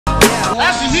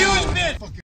That's a huge bit.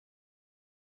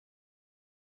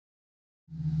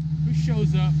 Who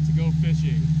shows up to go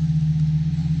fishing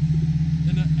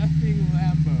in an effing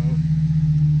Lambo?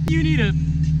 You need a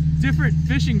different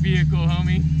fishing vehicle,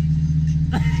 homie.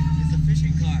 It's a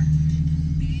fishing car.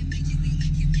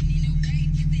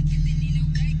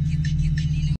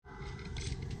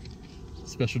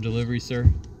 Special delivery,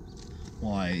 sir.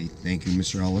 Why, thank you,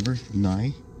 Mr. Oliver.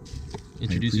 Nye.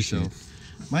 Introduce yourself.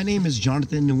 My name is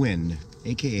Jonathan Nguyen,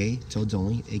 aka Toads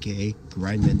Only, aka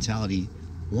Grind Mentality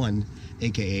 1,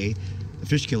 aka the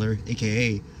Fish Killer,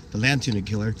 aka the Land Tuna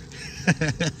Killer,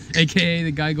 AKA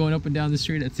the guy going up and down the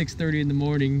street at 6:30 in the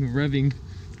morning, revving.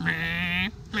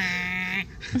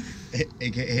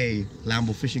 aka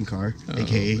Lambo Fishing Car,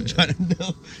 aka man. Jonathan.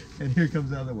 No. And here comes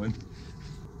the other one.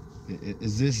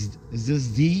 Is this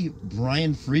the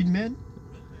Brian Friedman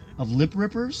of Lip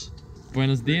Rippers?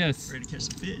 Buenos dias. Ready to catch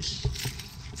some fish.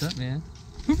 What's up, man?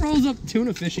 Who rolls up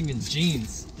tuna fishing in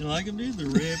jeans? You like them, dude? They're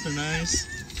ripped, they're nice.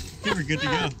 They were good to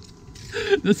go.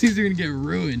 Those things are gonna get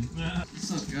ruined.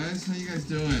 What's up, guys? How you guys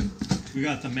doing? We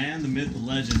got the man, the myth, the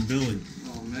legend, Billy.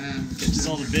 Oh man, Just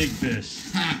all the big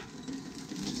fish. ha!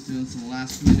 Just doing some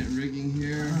last-minute rigging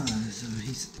here.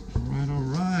 All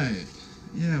right.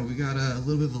 Yeah, we got a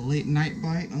little bit of a late night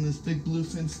bite on this Big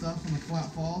Bluefin stuff on the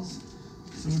Flat Falls.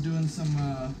 So we're doing some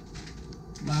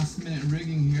last-minute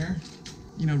rigging here.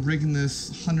 You know, rigging this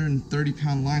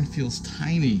 130-pound line feels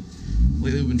tiny.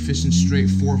 Lately, we've been fishing straight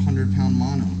 400-pound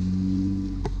mono.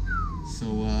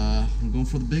 So I'm going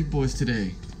for the big boys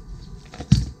today.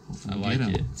 I like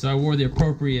it. So I wore the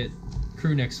appropriate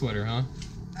crew neck sweater, huh?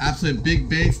 Absolute big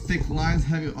baits, thick lines,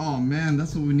 heavy. Oh man,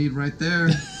 that's what we need right there.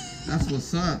 That's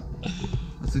what's up.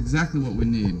 That's exactly what we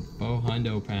need. Bo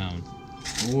hundo pound.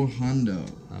 Oh, hundo.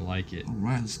 I like it. All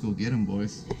right, let's go get them,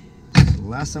 boys.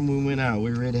 Last time we went out,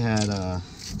 we already had 5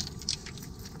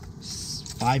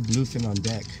 bluefin on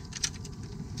deck,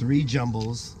 3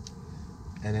 jumbos,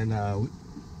 and then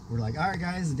we're like, all right,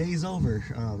 guys, the day's over.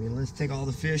 Let's take all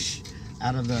the fish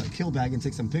out of the kill bag and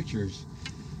take some pictures.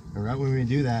 And right when we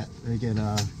do that, we get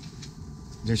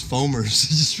there's foamers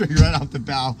just straight right off the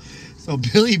bow. So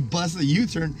Billy busts a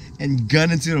U-turn and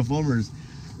gun into the foamers.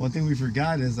 One thing we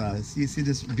forgot is see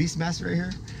this Beastmaster right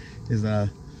here is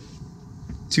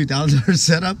 $2,000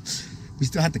 setup. We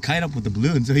still had to kite up with the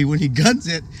balloon, so when he guns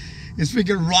it, his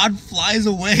freaking rod flies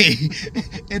away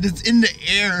and it's in the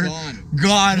air.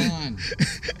 Gone.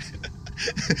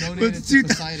 Donated to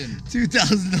Poseidon.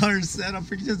 $2,000 setup,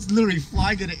 just literally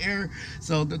flying in the air.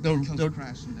 So It comes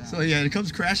crashing down. So yeah, it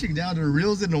comes crashing down. The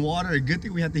reel's in the water. A good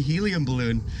thing we had the helium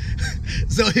balloon,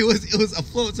 so it was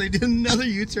afloat. So he did another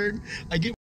U-turn. I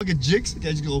get like a jigs, I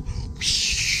just go,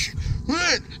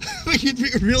 what? I get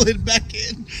reel it back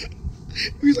in.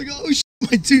 He's like, oh shit, my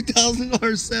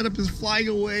 $2,000 setup is flying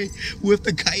away with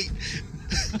the kite.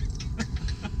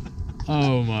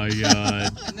 Oh my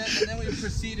god. And then we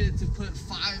proceeded to put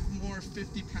 5 more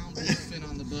 50-pound bluefin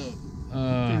on the boat.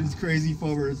 It's crazy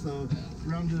foamer. So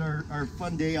rounded our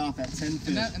fun day off at 10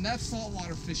 fish. And that's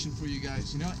saltwater fishing for you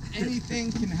guys. You know,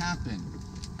 anything can happen.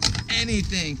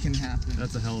 Anything can happen.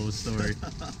 That's a hell of a story.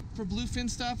 For bluefin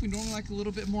stuff, we normally like a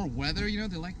little bit more weather. You know,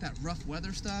 they like that rough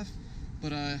weather stuff.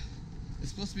 But it's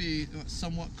supposed to be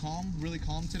somewhat calm, really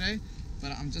calm today.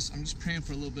 But I'm just praying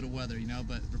for a little bit of weather, you know.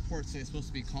 But reports say it's supposed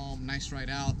to be calm, nice ride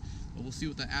out. But we'll see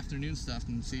with the afternoon stuff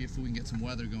and see if we can get some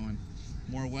weather going.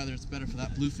 More weather, it's better for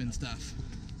that bluefin stuff.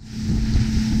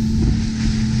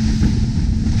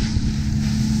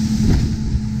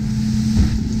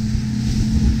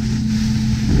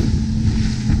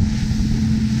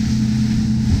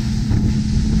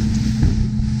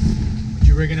 What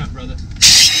you rigging up, brother?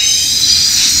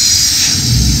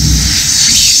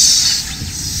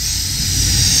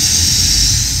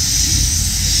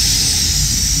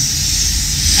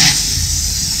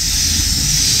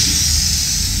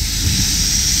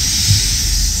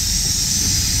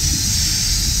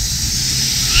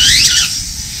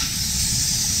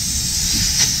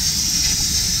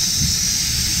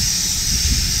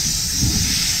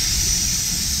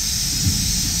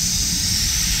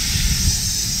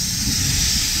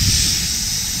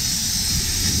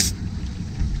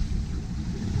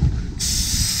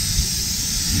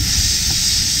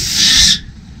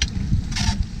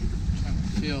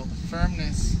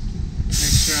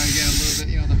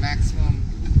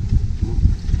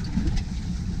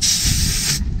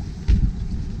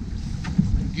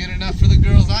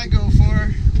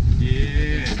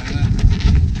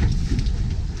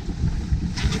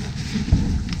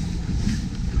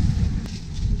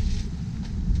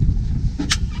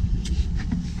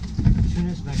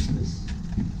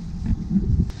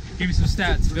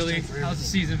 stats, Billy? How's the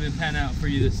season been panning out for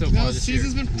you so far The this year?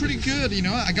 season's been pretty good. You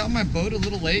know, I got my boat a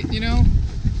little late. You know,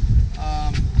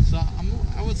 so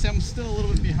I would say I'm still a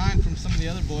little bit behind from some of the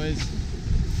other boys,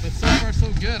 but so far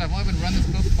so good. I've only been running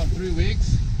this boat for about 3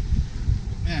 weeks.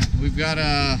 Man, we've got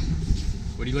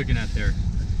What are you looking at there?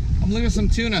 I'm looking at some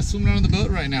tuna swimming around the boat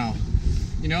right now.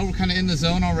 You know, we're kind of in the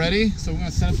zone already, so we're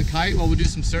gonna set up the kite while we do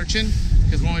some searching,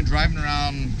 because we're only driving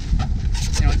around,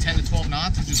 you know, 10 to 12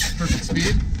 knots, which is perfect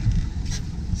speed.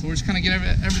 So we're just kind of get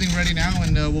everything ready now,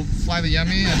 and we'll fly the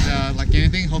yummy, and like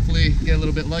anything, hopefully get a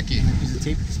little bit lucky. Piece of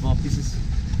tape, small pieces.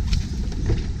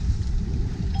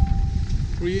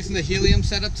 We're using the helium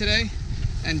setup today,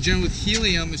 and generally with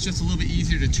helium, it's just a little bit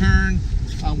easier to turn.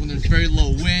 When there's very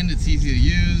low wind, it's easy to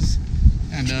use,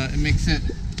 and it makes it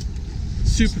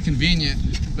super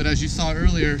convenient. But as you saw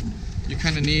earlier, you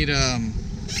kind of need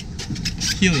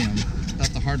helium. That's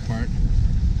the hard part.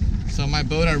 So my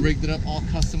boat, I rigged it up all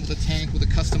custom with a tank, with a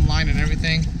custom line and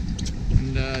everything,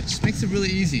 and it just makes it really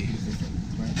easy.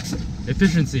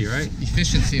 Efficiency, right?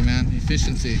 Efficiency, man,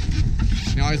 efficiency.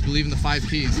 You know, I always believe in the 5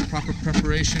 Ps. Proper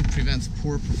preparation prevents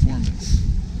poor performance.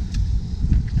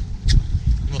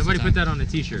 Somebody put that on a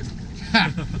t-shirt.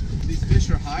 These fish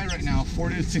are high right now,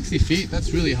 40 to 60 feet.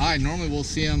 That's really high. Normally we'll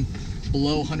see them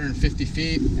below 150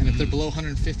 feet, and if they're below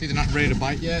 150, they're not ready to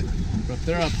bite yet. But if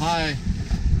they're up high,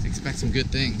 expect some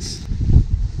good things.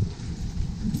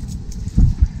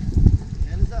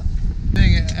 Hand is up.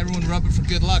 Everyone rub it for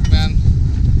good luck, man.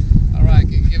 All right,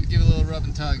 give it a little rub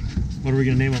and tug. What are we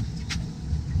gonna name them?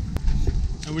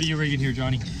 And what are you rigging here,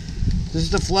 Johnny? This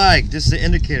is the flag. This is the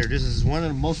indicator. This is one of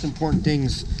the most important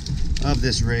things of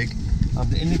this rig.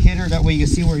 The indicator, that way you can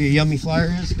see where your yummy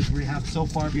flyer is, because we have so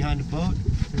far behind the boat,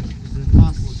 it's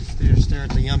impossible to stare at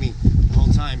the yummy the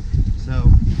whole time. So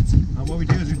what we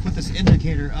do is we put this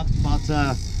indicator up about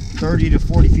 30 to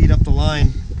 40 feet up the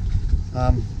line.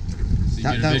 So you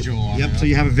get a visual on it. Yep, so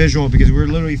you have a visual, because we're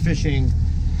literally fishing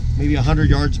maybe 100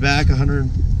 yards back,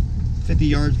 150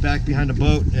 yards back behind the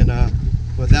boat, and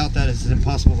without that it's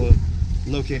impossible to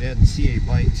locate it and see a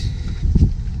bite.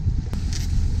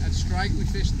 At strike, we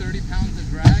fish 30 pounds of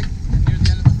drag, and near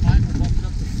the end of the fight, we'll bump it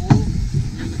up to full.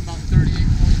 You're looking about 38,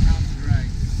 40 pounds of drag.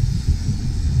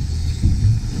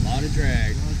 A lot of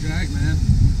drag. A lot of drag, man.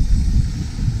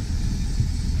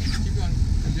 Keep going.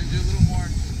 Do a little more.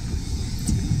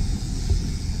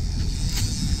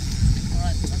 All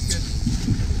right, that's good.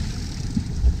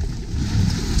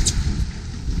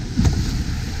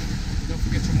 Don't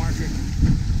forget your marker.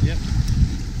 Yep.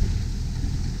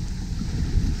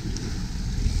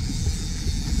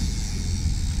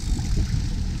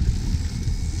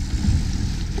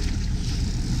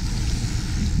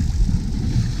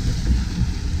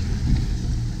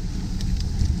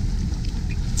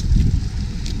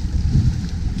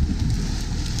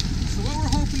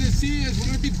 See is we're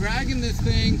going to be dragging this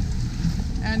thing,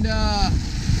 and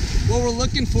what we're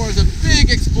looking for is a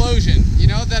big explosion. You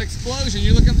know, that explosion,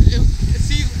 you're looking, it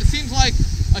seems like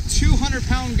a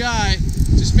 200-pound guy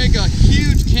just make a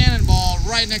huge cannonball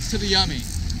right next to the yummy,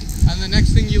 and the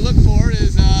next thing you look for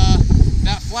is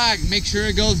that flag. Make sure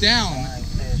it goes down,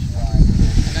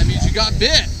 and that means you got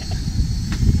bit.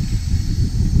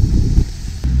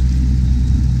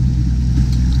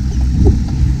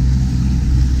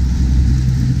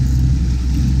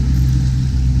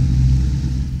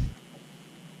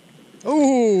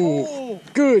 Oh,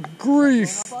 good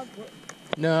grief.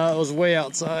 No, it was way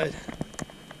outside.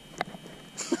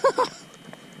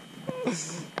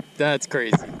 That's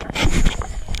crazy.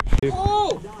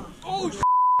 Oh! Oh,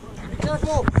 be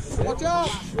careful! Watch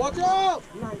out! Watch out!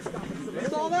 You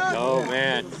saw that? Oh,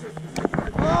 man.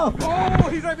 Oh! Oh!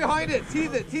 He's right behind it!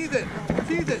 Tease it! Tease it!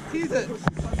 Tease it! Tease it!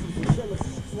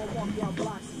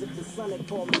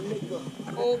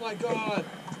 Oh my God!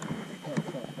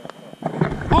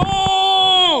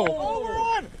 Oh! Oh, we're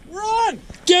on! We're on!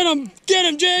 Get him! Get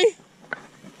him, Jay!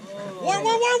 Why?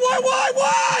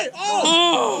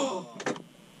 Oh! Oh!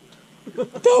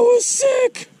 That was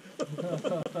sick!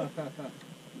 That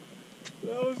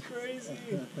was crazy.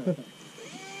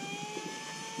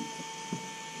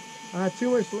 I had too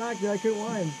much slack that I couldn't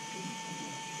wind.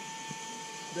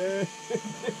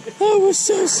 That was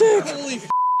so sick! Holy f***,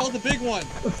 that was a big one!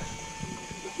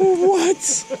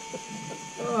 What?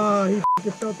 Oh, he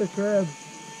f***ing felt the crab.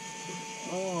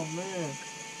 Oh, man.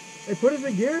 Hey, put us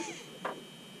in gear?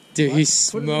 Dude, he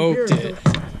smoked it.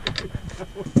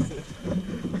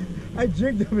 I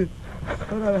jigged him.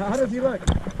 Hold on, how does he look?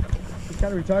 He's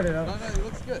kind of retarded, huh? No, he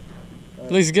looks good.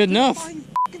 Looks good enough. Fine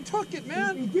f***ing took it,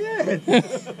 man. He did.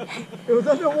 It was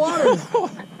underwater.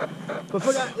 But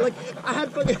forgot, like, I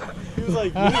had fucking. He was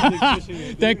like fishing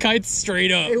it. That kite's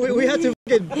straight up. Hey, we had to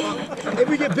fucking. If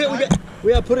we get bit,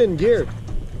 we got to put it in gear.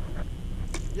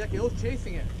 Yeah, he was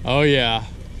chasing it. Oh yeah.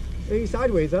 Hey, he's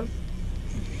sideways, huh?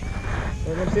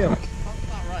 Let me see him. That's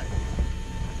not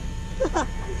right.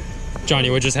 Johnny,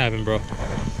 what just happened, bro?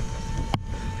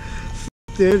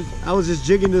 Dude, I was just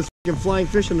jigging this fucking flying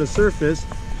fish on the surface.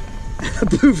 A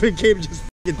bluefin came and just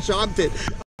fucking chomped it.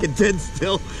 Fucking dead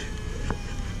still.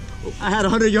 I had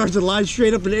 100 yards of line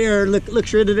straight up in the air. Look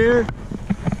straight in the air.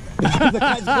 The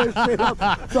kite's going straight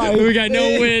up. Sorry. We got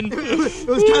no wind. It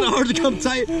was kind of hard to come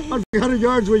tight on 100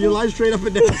 yards where you lie straight up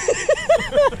and down.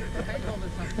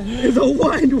 It's a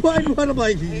wide one. I'm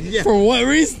like, yeah. For what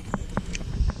reason?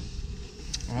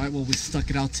 Alright, well, we stuck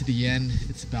it out to the end.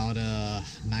 It's about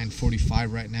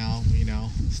 9:45 right now. You know,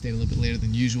 stayed a little bit later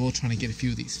than usual, trying to get a few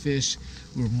of these fish.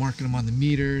 We were marking them on the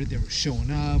meter. They were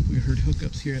showing up. We heard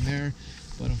hookups here and there.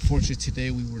 But unfortunately today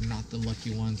we were not the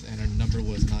lucky ones and our number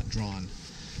was not drawn.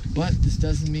 But this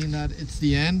doesn't mean that it's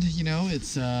the end. You know,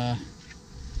 it's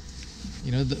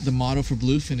you know, the motto for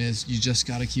Bluefin is you just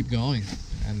got to keep going.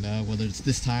 And whether it's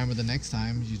this time or the next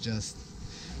time, you just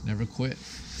never quit.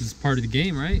 This is part of the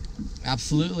game, right?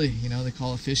 Absolutely. You know, they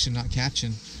call it fishing, not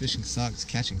catching. Fishing sucks,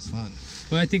 catching's fun.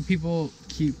 But I think people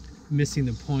keep missing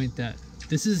the point that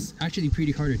this is actually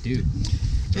pretty hard to do.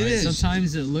 Right? It is.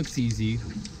 Sometimes it looks easy,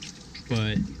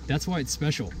 but that's why it's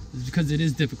special. It's because it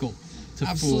is difficult to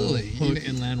Absolutely. pull, hook,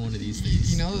 and land one of these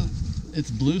things. You know, it's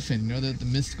bluefin, you know, the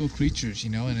mystical creatures, you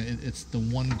know, and it's the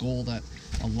one goal that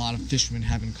a lot of fishermen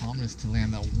have in common is to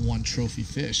land that one trophy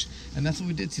fish. And that's what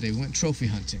we did today. We went trophy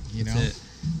hunting, you know. That's it.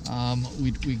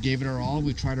 We gave it our all.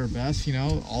 We tried our best, you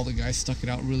know. All the guys stuck it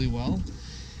out really well.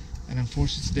 And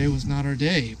unfortunately today was not our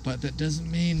day. But that doesn't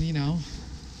mean, you know,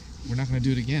 we're not going to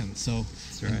do it again. So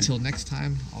right. Until next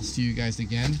time, I'll see you guys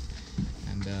again.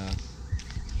 And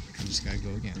we just got to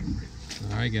go again.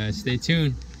 All right, guys, stay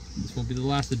tuned. This won't be the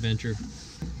last adventure.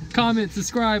 Comment,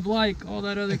 subscribe, like, all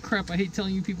that other crap I hate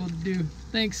telling you people to do.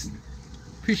 Thanks.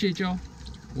 Appreciate y'all.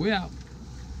 We out.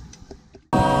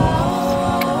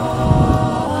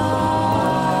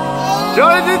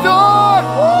 Johnny the dog!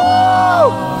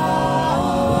 Woo!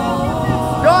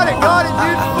 Got it,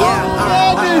 dude.